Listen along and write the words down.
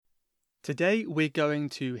Today we're going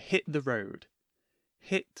to hit the road.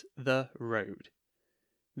 Hit the road.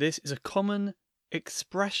 This is a common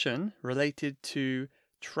expression related to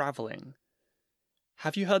travelling.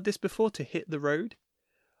 Have you heard this before, to hit the road?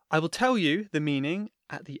 I will tell you the meaning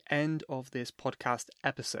at the end of this podcast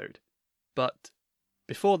episode. But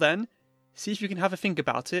before then, see if you can have a think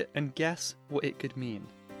about it and guess what it could mean.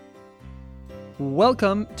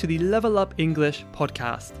 Welcome to the Level Up English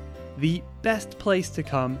podcast, the best place to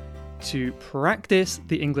come to practice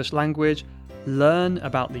the English language, learn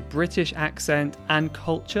about the British accent and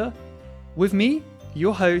culture, with me,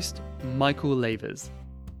 your host, Michael Lavers.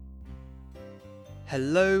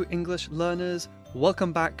 Hello, English learners.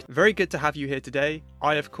 Welcome back. Very good to have you here today.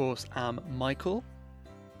 I, of course, am Michael,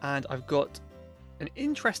 and I've got an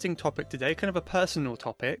interesting topic today, kind of a personal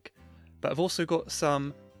topic, but I've also got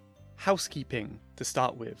some housekeeping to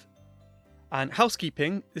start with. And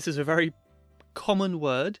housekeeping, this is a very common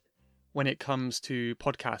word when it comes to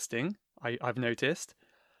podcasting, I've noticed.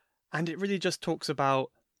 And it really just talks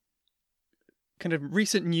about kind of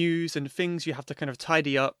recent news and things you have to kind of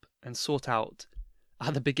tidy up and sort out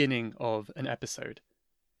at the beginning of an episode.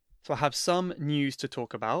 So I have some news to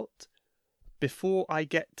talk about. Before I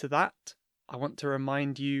get to that, I want to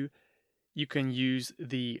remind you, you can use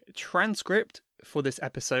the transcript for this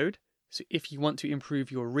episode. So if you want to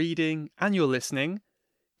improve your reading and your listening,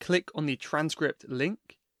 click on the transcript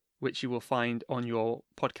link, which you will find on your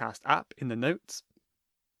podcast app in the notes.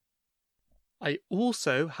 I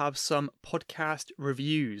also have some podcast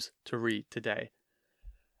reviews to read today.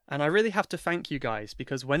 And I really have to thank you guys,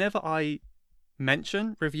 because whenever I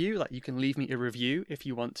mention review, like you can leave me a review if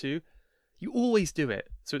you want to, you always do it.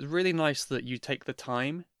 So it's really nice that you take the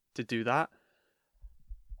time to do that.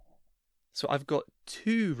 So I've got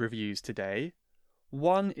 2 reviews today.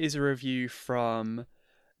 One is a review from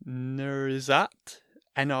Nurzat,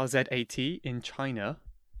 NRZAT in China,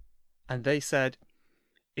 and they said,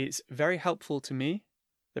 "It's very helpful to me.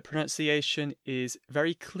 The pronunciation is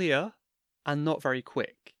very clear and not very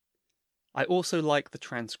quick. I also like the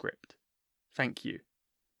transcript. Thank you."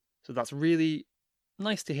 So that's really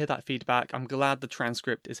nice to hear that feedback. I'm glad the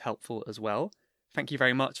transcript is helpful as well. Thank you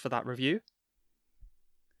very much for that review.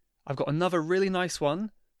 I've got another really nice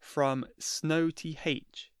one from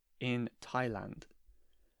SnowTH in Thailand.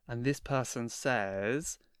 And this person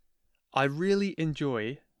says, "I really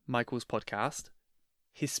enjoy Michael's podcast.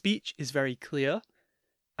 His speech is very clear,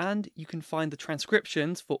 and you can find the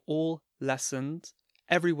transcriptions for all lessons,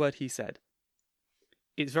 every word he said.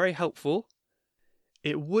 It's very helpful.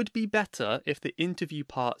 It would be better if the interview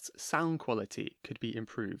part's sound quality could be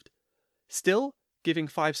improved. Still, giving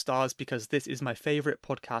 5 stars because this is my favourite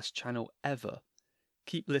podcast channel ever.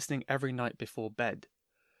 Keep listening every night before bed."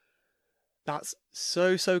 That's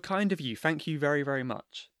so kind of you. Thank you very, very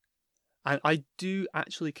much. And I do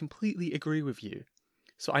actually completely agree with you.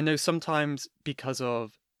 So I know sometimes because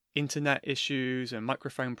of internet issues and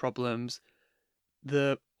microphone problems,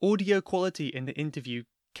 the audio quality in the interview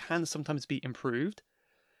can sometimes be improved.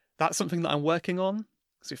 That's something that I'm working on.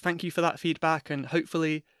 So thank you for that feedback, and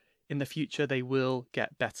hopefully in the future they will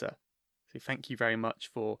get better. So thank you very much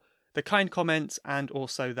for the kind comments and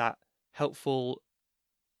also that helpful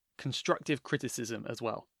constructive criticism as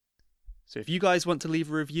well. So if you guys want to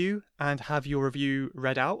leave a review and have your review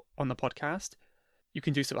read out on the podcast, you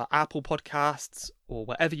can do so at Apple Podcasts or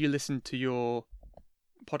wherever you listen to your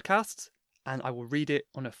podcasts, and I will read it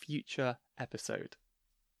on a future episode.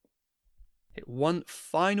 One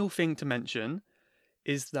final thing to mention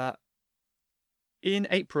is that in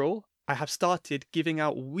April, I have started giving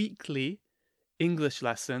out weekly English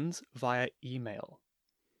lessons via email.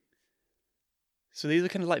 So these are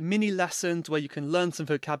kind of like mini lessons where you can learn some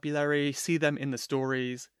vocabulary, see them in the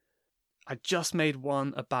stories. I just made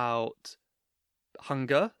one about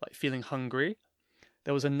hunger, like feeling hungry.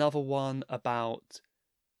 There was another one about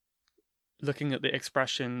looking at the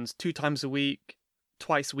expressions 2 times a week,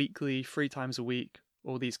 twice weekly, 3 times a week,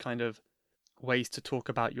 all these kind of ways to talk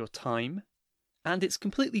about your time. And it's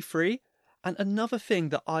completely free. And another thing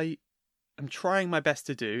that I am trying my best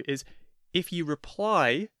to do is, if you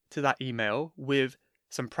reply to that email with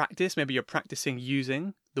some practice, maybe you're practicing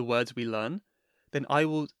using the words we learn, then I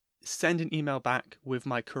will send an email back with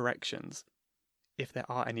my corrections, if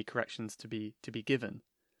there are any corrections to be given.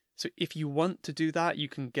 So if you want to do that, you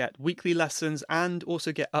can get weekly lessons and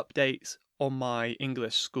also get updates on my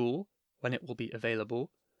English school when it will be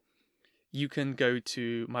available. You can go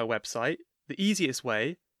to my website. The easiest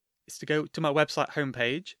way is to go to my website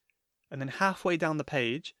homepage, and then halfway down the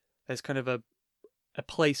page, there's kind of a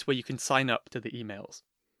place where you can sign up to the emails.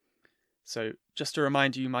 So just to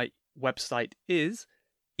remind you, my website is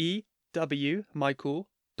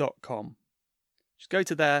wmichael.com. Just go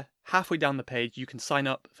to there, halfway down the page, you can sign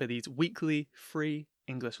up for these weekly free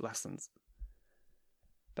English lessons.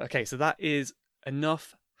 But okay, so that is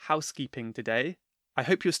enough housekeeping today. I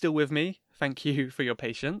hope you're still with me. Thank you for your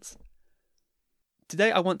patience.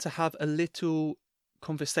 Today I want to have a little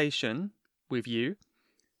conversation with you,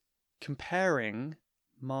 comparing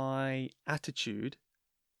my attitude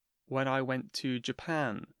when I went to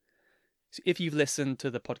Japan. So if you've listened to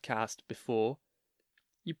the podcast before,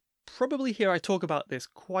 you probably hear I talk about this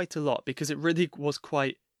quite a lot because it really was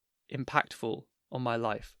quite impactful on my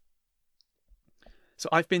life. So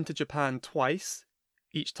I've been to Japan twice,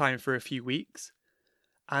 each time for a few weeks,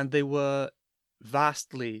 and they were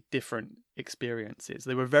vastly different experiences.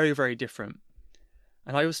 They were very, very different.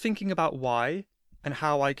 And I was thinking about why and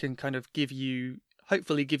how I can kind of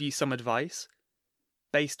hopefully give you some advice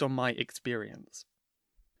based on my experience.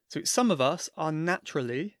 So some of us are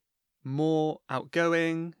naturally more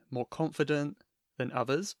outgoing, more confident than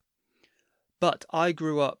others. But I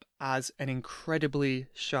grew up as an incredibly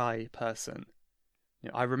shy person.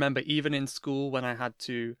 I remember even in school when I had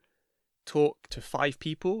to talk to 5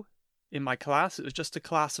 people in my class, it was just a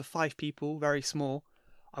class of 5 people, very small.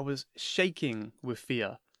 I was shaking with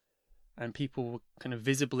fear, and people kind of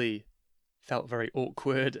visibly felt very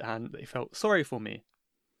awkward and they felt sorry for me.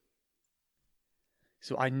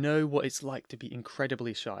 So I know what it's like to be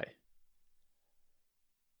incredibly shy.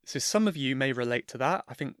 So some of you may relate to that.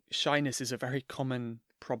 I think shyness is a very common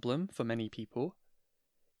problem for many people.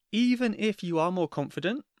 Even if you are more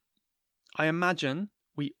confident, I imagine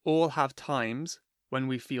we all have times when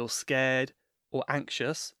we feel scared or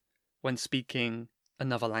anxious when speaking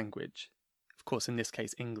another language. Of course, in this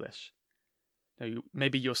case, English.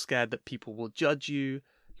 Maybe you're scared that people will judge you.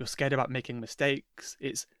 You're scared about making mistakes.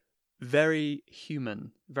 It's very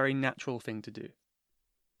human, very natural thing to do.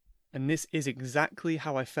 And this is exactly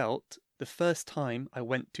how I felt the first time I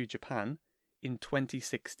went to Japan in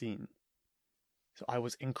 2016. So I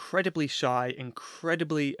was incredibly shy,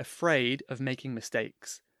 incredibly afraid of making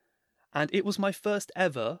mistakes. And it was my first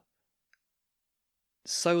ever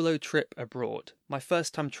solo trip abroad, my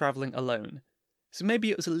first time traveling alone. So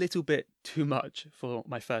maybe it was a little bit too much for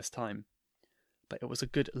my first time, but it was a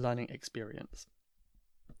good learning experience.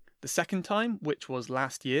 The second time, which was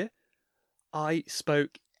last year, I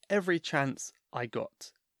spoke every chance I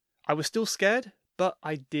got. I was still scared, but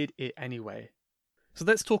I did it anyway. So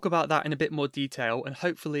let's talk about that in a bit more detail and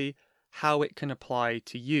hopefully how it can apply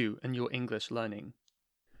to you and your English learning.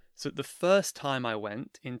 So the first time I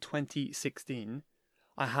went in 2016,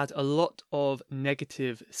 I had a lot of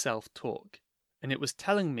negative self-talk, and it was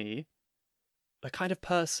telling me the kind of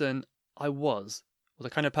person I was, or the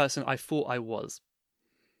kind of person I thought I was.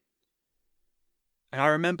 And I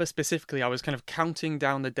remember specifically I was kind of counting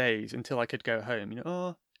down the days until I could go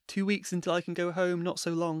home. 2 weeks until I can go home, not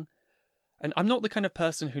so long. And I'm not the kind of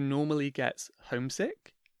person who normally gets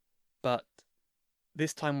homesick, but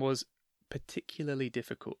this time was particularly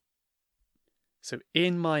difficult. So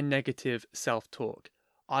in my negative self-talk,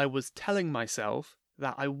 I was telling myself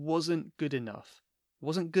that I wasn't good enough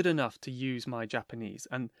to use my Japanese,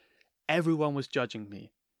 and everyone was judging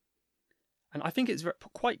me. And I think it's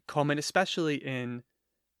quite common, especially in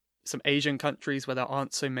some Asian countries where there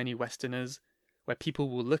aren't so many Westerners, where people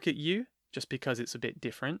will look at you just because it's a bit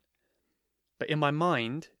different. But in my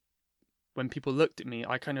mind, when people looked at me,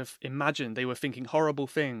 I kind of imagined they were thinking horrible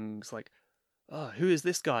things like, oh, who is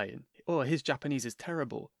this guy? And, oh, his Japanese is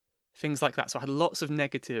terrible. Things like that. So I had lots of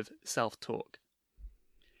negative self-talk.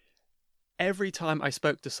 Every time I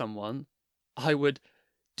spoke to someone, I would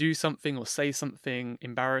do something or say something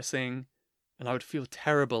embarrassing, and I would feel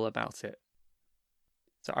terrible about it.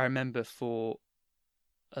 So I remember for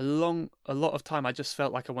a lot of time, I just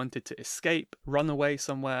felt like I wanted to escape, run away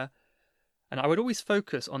somewhere. And I would always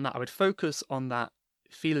focus on that. I would focus on that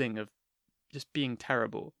feeling of just being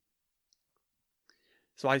terrible.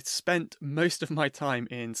 So I spent most of my time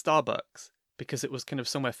in Starbucks because it was kind of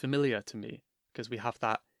somewhere familiar to me, because we have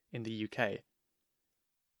that in the UK.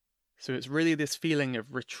 So it's really this feeling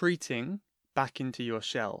of retreating back into your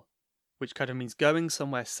shell, which kind of means going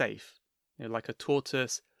somewhere safe. Like a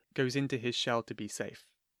tortoise goes into his shell to be safe.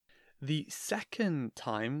 The second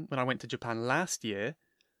time, when I went to Japan last year,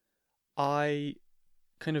 I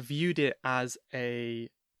kind of viewed it as a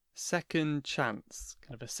second chance,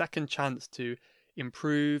 to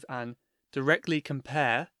improve and directly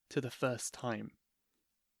compare to the first time.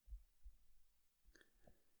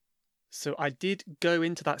 So I did go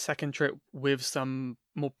into that second trip with some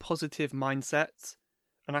more positive mindsets,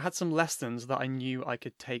 and I had some lessons that I knew I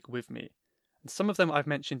could take with me. And some of them I've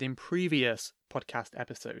mentioned in previous podcast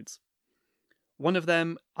episodes. One of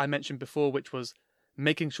them I mentioned before, which was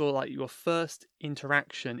making sure like your first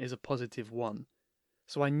interaction is a positive one.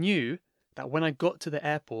 So I knew that when I got to the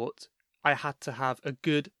airport, I had to have a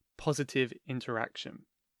good positive interaction.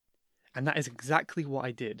 And that is exactly what I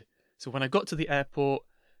did. So when I got to the airport,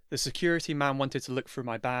 the security man wanted to look through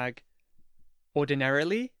my bag.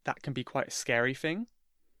 Ordinarily, that can be quite a scary thing.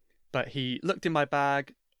 But he looked in my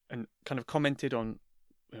bag and kind of commented on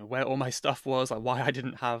where all my stuff was, like why I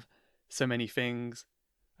didn't have so many things.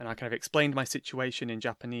 And I kind of explained my situation in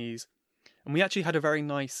Japanese. And we actually had a very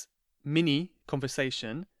nice mini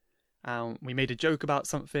conversation. We made a joke about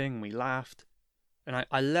something, we laughed. And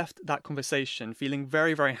I left that conversation feeling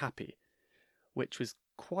very, very happy, which was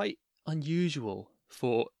quite unusual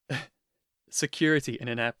for security in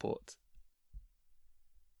an airport.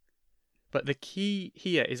 But the key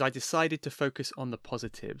here is I decided to focus on the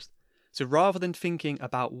positives. So rather than thinking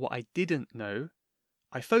about what I didn't know,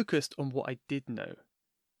 I focused on what I did know.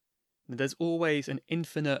 There's always an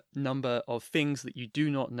infinite number of things that you do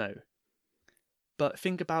not know. But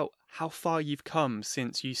think about how far you've come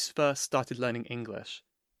since you first started learning English.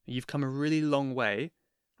 You've come a really long way,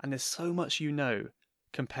 and there's so much you know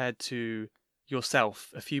compared to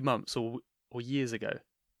yourself a few months or years ago.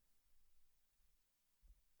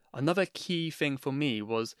 Another key thing for me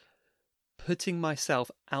was putting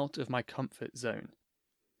myself out of my comfort zone.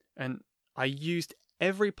 And I used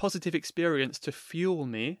every positive experience to fuel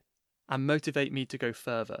me and motivate me to go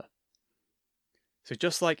further. So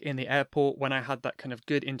just like in the airport, when I had that kind of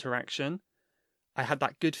good interaction, I had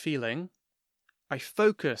that good feeling, I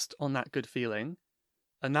focused on that good feeling,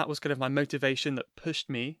 and that was kind of my motivation that pushed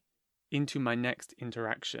me into my next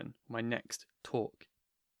interaction, my next talk.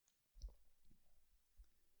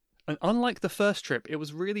 And unlike the first trip, it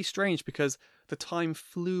was really strange because the time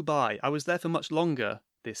flew by. I was there for much longer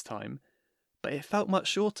this time, but it felt much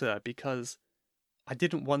shorter because I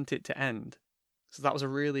didn't want it to end. So that was a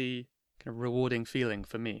really kind of rewarding feeling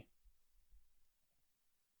for me.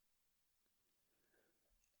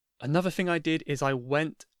 Another thing I did is I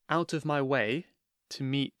went out of my way to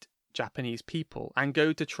meet Japanese people and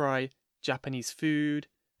go to try Japanese food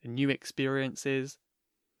and new experiences.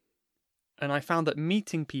 And I found that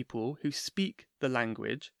meeting people who speak the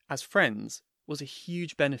language as friends was a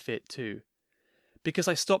huge benefit too, because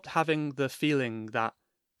I stopped having the feeling that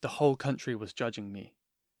the whole country was judging me.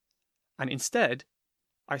 And instead,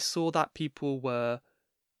 I saw that people were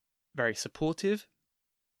very supportive,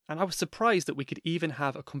 and I was surprised that we could even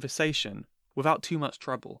have a conversation without too much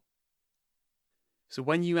trouble. So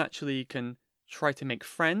when you actually can try to make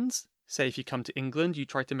friends, say if you come to England, you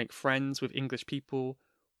try to make friends with English people,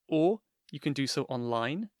 or you can do so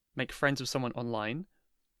online, make friends with someone online,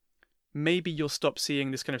 maybe you'll stop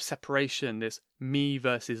seeing this kind of separation, this me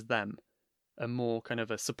versus them, a more kind of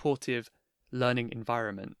a supportive learning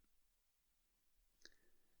environment.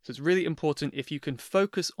 So it's really important if you can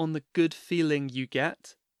focus on the good feeling you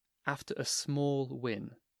get after a small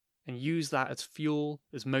win and use that as fuel,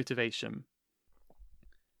 as motivation.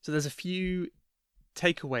 So there's a few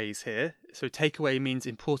takeaways here. So takeaway means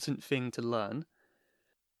important thing to learn.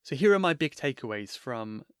 So here are my big takeaways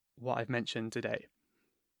from what I've mentioned today.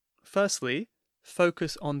 Firstly,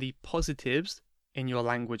 focus on the positives in your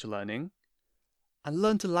language learning and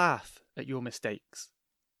learn to laugh at your mistakes.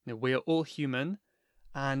 We are all human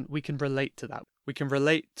and we can relate to that. We can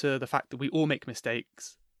relate to the fact that we all make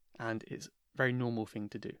mistakes and it's a very normal thing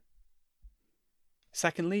to do.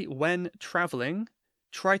 Secondly, when traveling,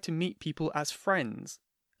 try to meet people as friends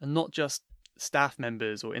and not just staff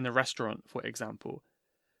members or in the restaurant, for example.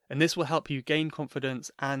 And this will help you gain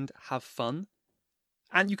confidence and have fun.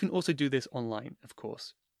 And you can also do this online, of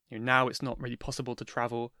course. Now it's not really possible to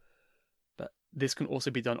travel, but this can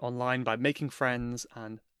also be done online by making friends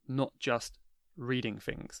and not just reading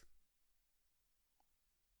things.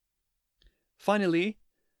 Finally,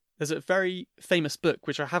 there's a very famous book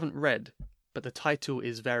which I haven't read, but the title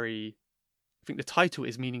is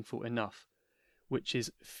meaningful enough, which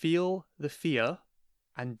is Feel the Fear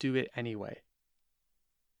and Do It Anyway.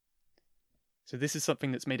 So this is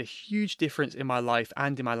something that's made a huge difference in my life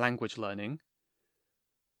and in my language learning.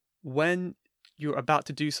 When you're about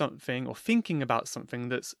to do something or thinking about something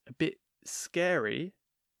that's a bit scary,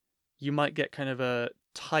 you might get kind of a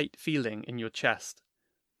tight feeling in your chest.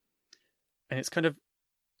 And it's kind of,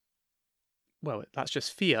 well, that's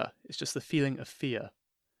just fear. It's just the feeling of fear.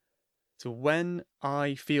 So when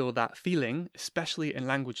I feel that feeling, especially in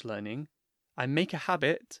language learning, I make a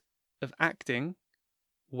habit of acting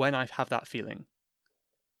when I have that feeling.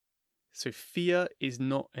 So fear is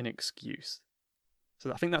not an excuse. So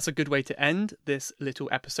I think that's a good way to end this little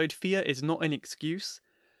episode. Fear is not an excuse.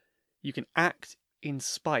 You can act in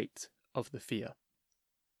spite of the fear.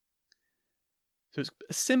 So it's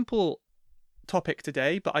a simple topic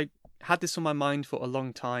today, but I had this on my mind for a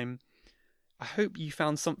long time. I hope you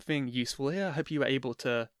found something useful here. I hope you were able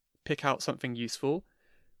to pick out something useful.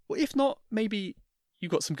 Well, if not, maybe you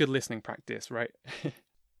got some good listening practice, right?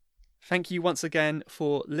 Thank you once again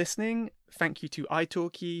for listening. Thank you to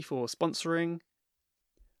italki for sponsoring.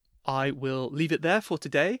 I will leave it there for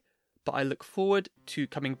today, but I look forward to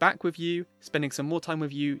coming back with you, spending some more time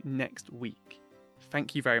with you next week.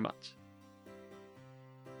 Thank you very much.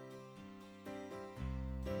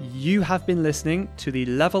 You have been listening to the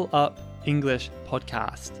Level Up English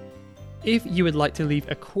podcast. If you would like to leave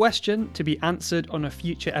a question to be answered on a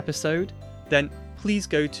future episode, then please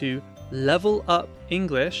go to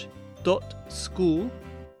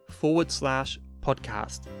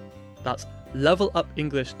levelupenglish.school/podcast. That's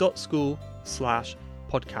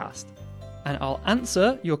levelupenglish.school/podcast. And I'll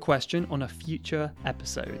answer your question on a future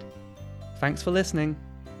episode. Thanks for listening.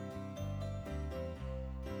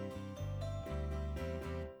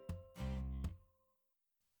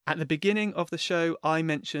 At the beginning of the show, I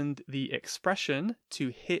mentioned the expression to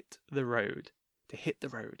hit the road. To hit the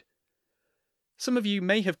road. Some of you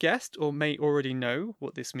may have guessed or may already know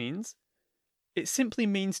what this means. It simply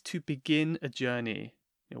means to begin a journey.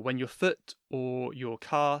 When your foot or your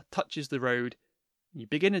car touches the road, you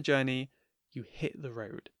begin a journey, you hit the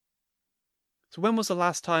road. So when was the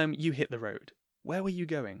last time you hit the road? Where were you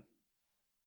going?